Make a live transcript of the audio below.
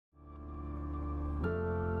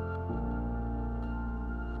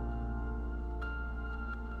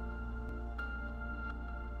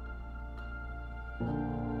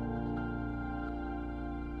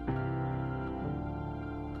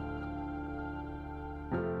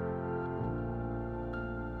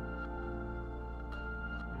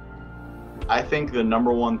I think the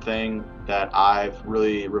number one thing that I've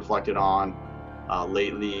really reflected on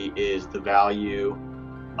lately is the value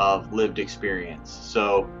of lived experience.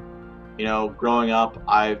 So, growing up,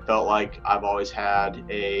 I felt like I've always had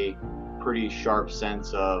a pretty sharp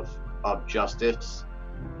sense of justice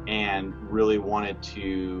and really wanted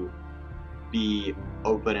to be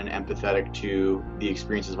open and empathetic to the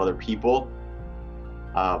experiences of other people.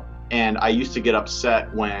 And I used to get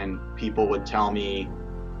upset when people would tell me,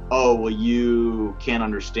 oh, well, you can't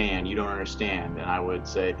understand, you don't understand. And I would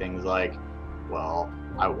say things like, well,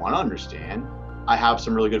 I want to understand. I have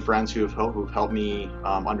some really good friends who've helped me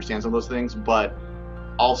understand some of those things, but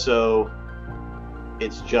also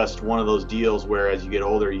it's just one of those deals where as you get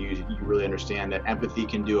older, you really understand that empathy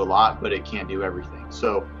can do a lot, but it can't do everything.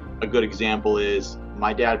 So a good example is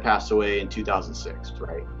my dad passed away in 2006,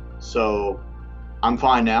 right? So I'm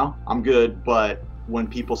fine now, I'm good, but when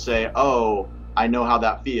people say, oh, I know how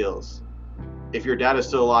that feels, if your dad is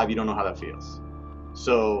still alive, you don't know how that feels.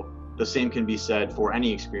 So the same can be said for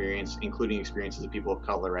any experience, including experiences of people of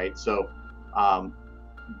color, right? So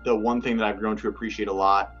the one thing that I've grown to appreciate a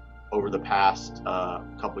lot over the past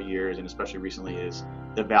couple of years, and especially recently, is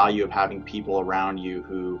the value of having people around you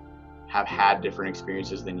who have had different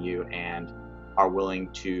experiences than you and are willing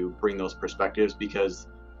to bring those perspectives, because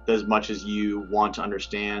as much as you want to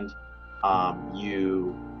understand,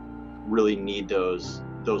 you really need those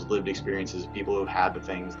lived experiences, people who've had the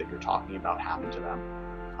things that you're talking about happen to them,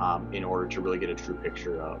 in order to really get a true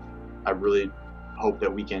picture of. I really hope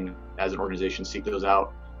that we can, as an organization, seek those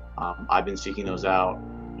out. I've been seeking those out,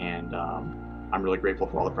 and I'm really grateful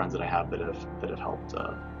for all the friends that I have that have helped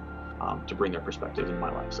to bring their perspectives into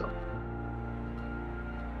my life. So